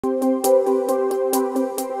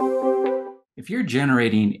If you're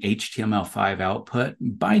generating HTML5 output,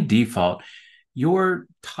 by default, your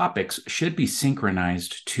topics should be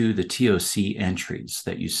synchronized to the TOC entries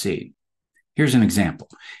that you see. Here's an example.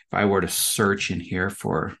 If I were to search in here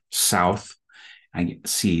for South, I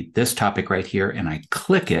see this topic right here and I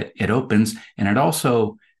click it, it opens, and it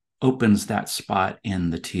also opens that spot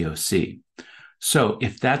in the TOC. So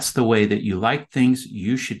if that's the way that you like things,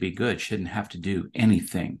 you should be good, shouldn't have to do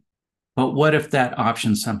anything. But what if that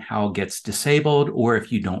option somehow gets disabled, or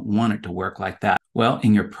if you don't want it to work like that? Well,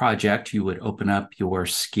 in your project, you would open up your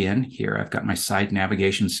skin here. I've got my side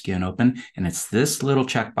navigation skin open, and it's this little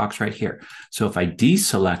checkbox right here. So if I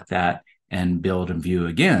deselect that and build and view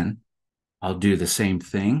again, I'll do the same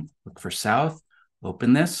thing. Look for South,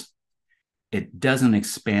 open this. It doesn't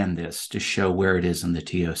expand this to show where it is in the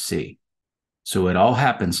TOC. So it all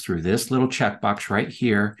happens through this little checkbox right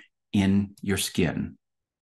here in your skin.